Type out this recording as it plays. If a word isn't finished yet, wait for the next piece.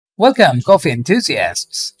Welcome, coffee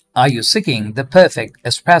enthusiasts! Are you seeking the perfect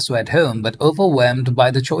espresso at home but overwhelmed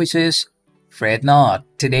by the choices? Fret not.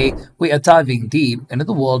 Today, we are diving deep into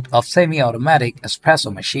the world of semi-automatic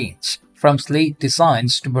espresso machines. From sleek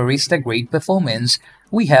designs to barista-grade performance,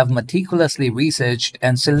 we have meticulously researched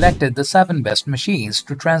and selected the 7 best machines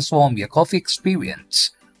to transform your coffee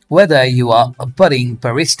experience. Whether you are a budding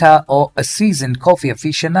barista or a seasoned coffee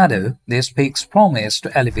aficionado, this picks promise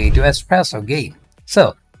to elevate your espresso game.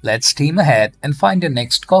 So, let's steam ahead and find your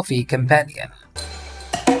next coffee companion.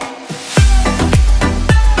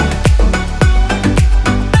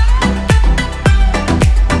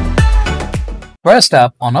 First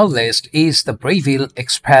up on our list is the Breville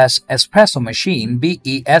Espresso Machine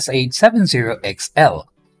BES870XL.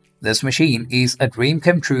 This machine is a dream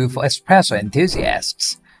come true for espresso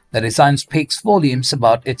enthusiasts. The design speaks volumes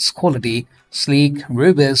about its quality, sleek,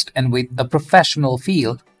 robust, and with a professional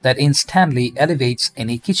feel that instantly elevates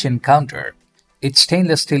any kitchen counter. Its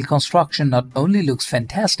stainless steel construction not only looks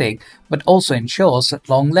fantastic but also ensures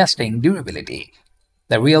long-lasting durability.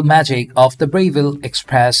 The real magic of the Breville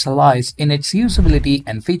Express lies in its usability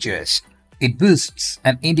and features. It boasts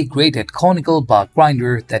an integrated conical bar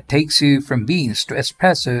grinder that takes you from beans to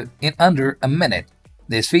espresso in under a minute.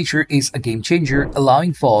 This feature is a game-changer,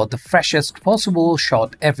 allowing for the freshest possible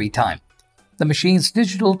shot every time. The machine's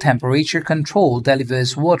digital temperature control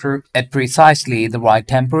delivers water at precisely the right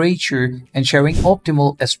temperature, ensuring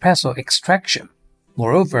optimal espresso extraction.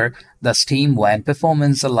 Moreover, the steam vent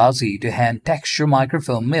performance allows you to hand texture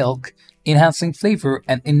microfoam milk, enhancing flavor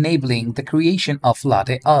and enabling the creation of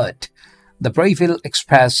latte art. The Breville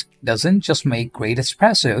Express doesn't just make great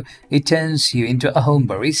espresso, it turns you into a home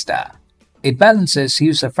barista. It balances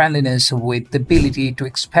user-friendliness with the ability to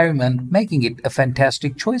experiment, making it a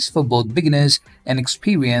fantastic choice for both beginners and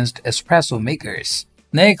experienced espresso makers.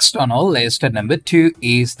 Next on our list at number 2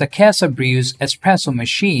 is the CASABREWS Espresso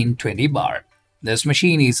Machine 20 Bar. This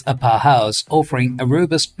machine is a powerhouse, offering a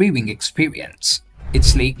robust brewing experience. Its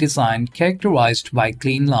sleek design, characterized by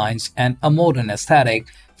clean lines and a modern aesthetic,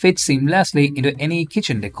 fits seamlessly into any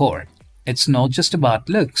kitchen decor. It's not just about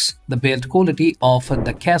looks. The build quality of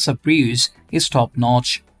the CASABREWS is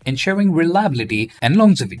top-notch, ensuring reliability and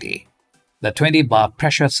longevity. The 20-bar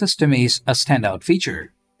pressure system is a standout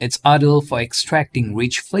feature. It's ideal for extracting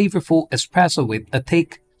rich, flavorful espresso with a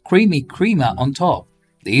thick, creamy crema on top.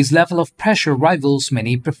 This level of pressure rivals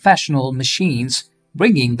many professional machines,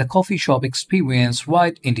 bringing the coffee shop experience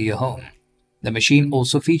right into your home. The machine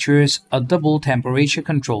also features a double temperature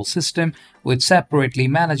control system which separately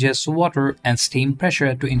manages water and steam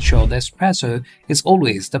pressure to ensure the espresso is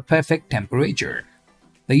always the perfect temperature.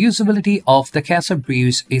 The usability of the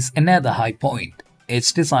CASABREWS is another high point.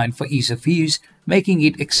 It's designed for ease of use, making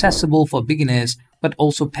it accessible for beginners but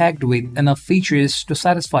also packed with enough features to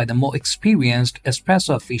satisfy the more experienced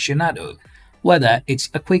espresso aficionado. Whether it's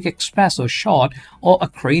a quick espresso shot or a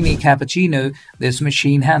creamy cappuccino, this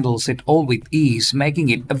machine handles it all with ease, making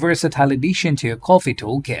it a versatile addition to your coffee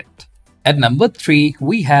toolkit. At number 3,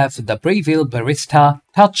 we have the Breville Barista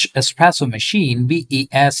Touch Espresso Machine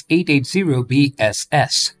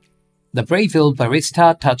BES880BSS. The Breville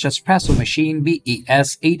Barista Touch Espresso Machine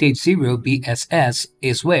BES880BSS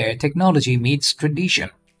is where technology meets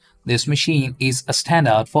tradition. This machine is a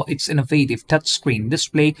standout for its innovative touchscreen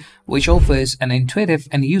display, which offers an intuitive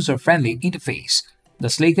and user-friendly interface.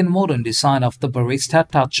 The sleek and modern design of the Barista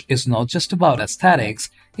Touch is not just about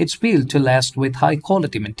aesthetics, it's built to last with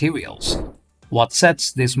high-quality materials. What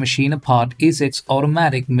sets this machine apart is its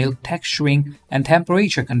automatic milk texturing and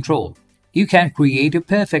temperature control. You can create a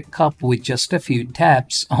perfect cup with just a few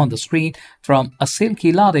taps on the screen, from a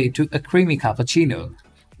silky latte to a creamy cappuccino.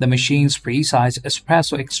 The machine's precise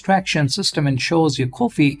espresso extraction system ensures your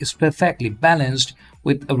coffee is perfectly balanced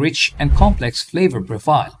with a rich and complex flavor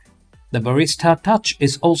profile. The Barista Touch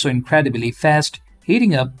is also incredibly fast,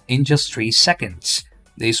 heating up in just 3 seconds.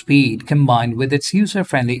 The speed, combined with its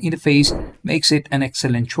user-friendly interface, makes it an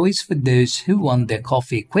excellent choice for those who want their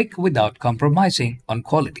coffee quick without compromising on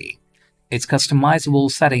quality. Its customizable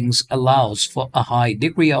settings allows for a high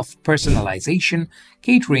degree of personalization,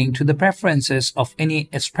 catering to the preferences of any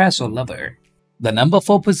espresso lover. The number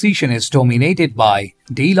 4 position is dominated by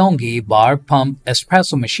DeLonghi Bar Pump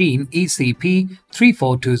Espresso Machine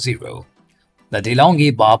ECP3420. The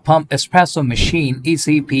DeLonghi Bar Pump Espresso Machine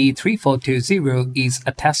ECP3420 is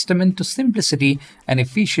a testament to simplicity and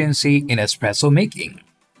efficiency in espresso making.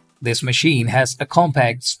 This machine has a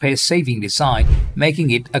compact, space-saving design,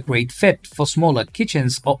 making it a great fit for smaller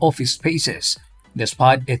kitchens or office spaces.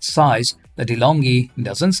 Despite its size, the DeLonghi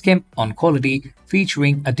doesn't skimp on quality,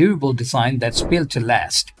 featuring a durable design that's built to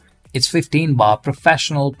last. Its 15-bar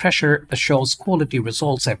professional pressure assures quality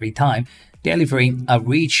results every time, delivering a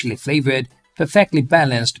richly flavored, perfectly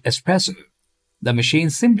balanced espresso. The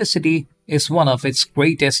machine's simplicity is one of its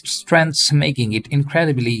greatest strengths, making it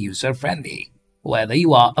incredibly user-friendly. Whether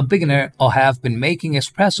you are a beginner or have been making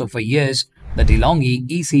espresso for years, the DeLonghi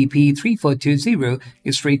ECP3420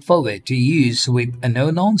 is straightforward to use with a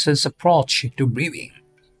no-nonsense approach to brewing.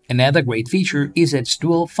 Another great feature is its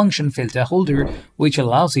dual-function filter holder, which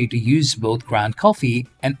allows you to use both ground coffee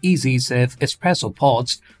and easy-serve espresso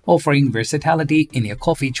pods, offering versatility in your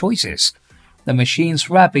coffee choices. The machine's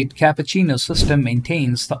rapid cappuccino system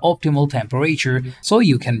maintains the optimal temperature so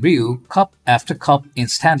you can brew cup after cup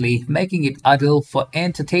instantly, making it ideal for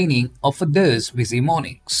entertaining or for those busy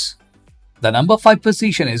mornings. The number 5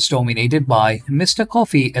 position is dominated by Mr.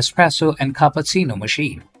 Coffee Espresso and Cappuccino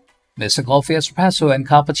Machine. Mr. Coffee Espresso and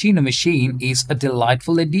Cappuccino Machine is a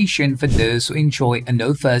delightful addition for those who enjoy a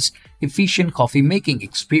no-fuss, efficient coffee-making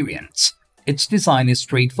experience. Its design is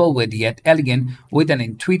straightforward yet elegant, with an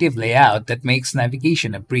intuitive layout that makes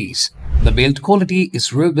navigation a breeze. The build quality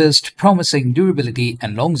is robust, promising durability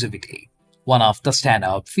and longevity. One of the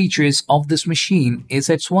standout features of this machine is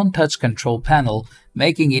its one-touch control panel,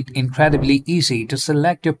 making it incredibly easy to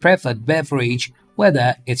select your preferred beverage,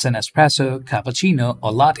 whether it's an espresso, cappuccino,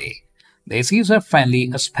 or latte. This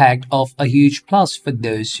user-friendly aspect of a huge plus for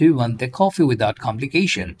those who want their coffee without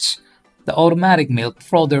complications. The automatic milk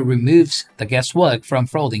frother removes the guesswork from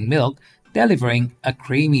frothing milk, delivering a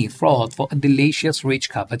creamy froth for a delicious rich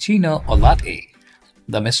cappuccino or latte.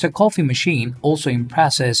 The Mr. Coffee machine also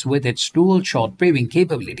impresses with its dual shot brewing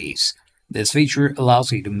capabilities. This feature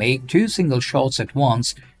allows you to make 2 single shots at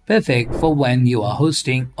once, perfect for when you are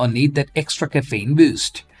hosting or need that extra caffeine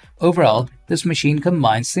boost. Overall, this machine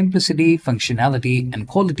combines simplicity, functionality, and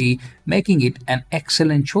quality, making it an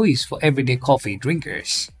excellent choice for everyday coffee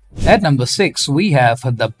drinkers. At number 6, we have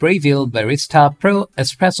the Breville Barista Pro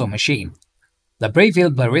Espresso Machine. The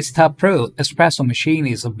Breville Barista Pro Espresso Machine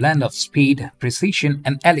is a blend of speed, precision,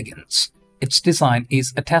 and elegance. Its design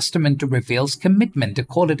is a testament to Breville's commitment to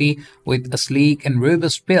quality, with a sleek and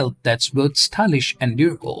robust build that's both stylish and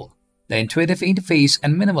durable. The intuitive interface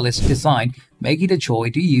and minimalist design make it a joy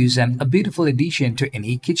to use and a beautiful addition to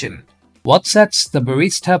any kitchen. What sets the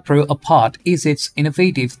Barista Pro apart is its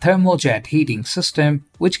innovative thermojet heating system,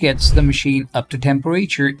 which gets the machine up to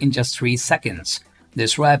temperature in just 3 seconds.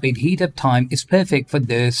 This rapid heat-up time is perfect for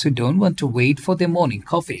those who don't want to wait for their morning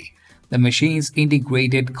coffee. The machine's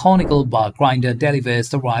integrated conical bar grinder delivers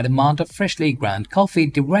the right amount of freshly ground coffee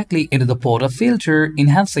directly into the portafilter,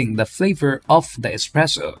 enhancing the flavor of the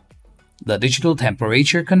espresso. The digital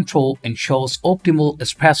temperature control ensures optimal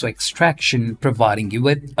espresso extraction, providing you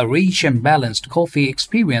with a rich and balanced coffee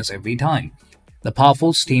experience every time. The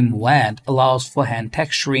powerful steam wand allows for hand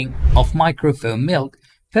texturing of microfoam milk,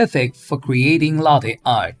 perfect for creating latte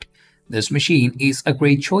art. This machine is a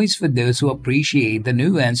great choice for those who appreciate the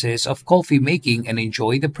nuances of coffee making and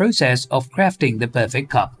enjoy the process of crafting the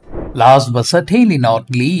perfect cup. Last but certainly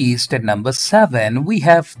not least, at number 7, we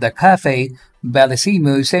have the Café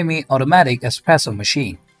Bellissimo Semi Automatic Espresso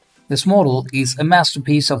Machine. This model is a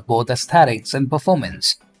masterpiece of both aesthetics and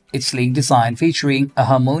performance. Its sleek design, featuring a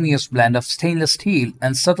harmonious blend of stainless steel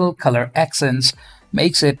and subtle color accents,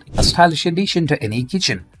 makes it a stylish addition to any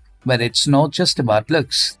kitchen. But it's not just about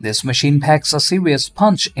looks. This machine packs a serious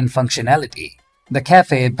punch in functionality. The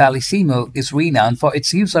Café Bellissimo is renowned for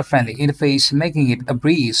its user-friendly interface, making it a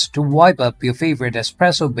breeze to wipe up your favorite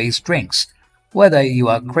espresso-based drinks. Whether you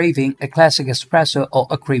are craving a classic espresso or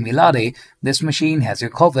a creamy latte, this machine has you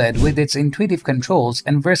covered with its intuitive controls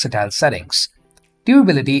and versatile settings.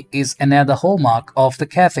 Durability is another hallmark of the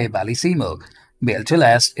Café Bellissimo. Built to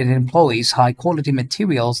last, it employs high-quality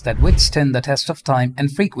materials that withstand the test of time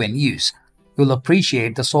and frequent use. You'll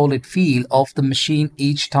appreciate the solid feel of the machine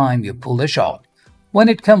each time you pull a shot. When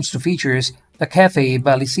it comes to features, the Café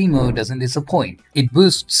Bellissimo doesn't disappoint. It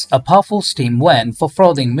boasts a powerful steam wand for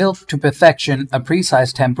frothing milk to perfection, a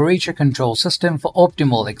precise temperature control system for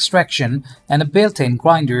optimal extraction, and a built-in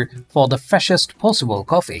grinder for the freshest possible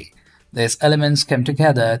coffee. These elements come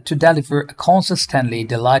together to deliver a consistently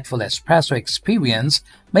delightful espresso experience,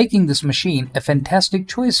 making this machine a fantastic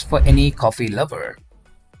choice for any coffee lover.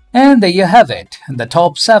 And there you have it, the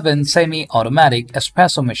top 7 semi-automatic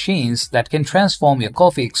espresso machines that can transform your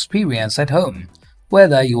coffee experience at home.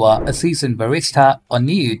 Whether you are a seasoned barista or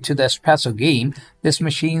new to the espresso game, these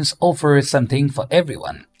machines offer something for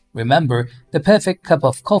everyone. Remember, the perfect cup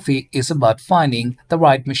of coffee is about finding the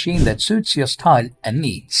right machine that suits your style and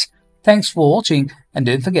needs. Thanks for watching, and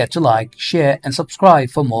don't forget to like, share and subscribe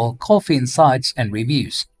for more coffee insights and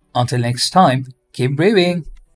reviews. Until next time, keep brewing!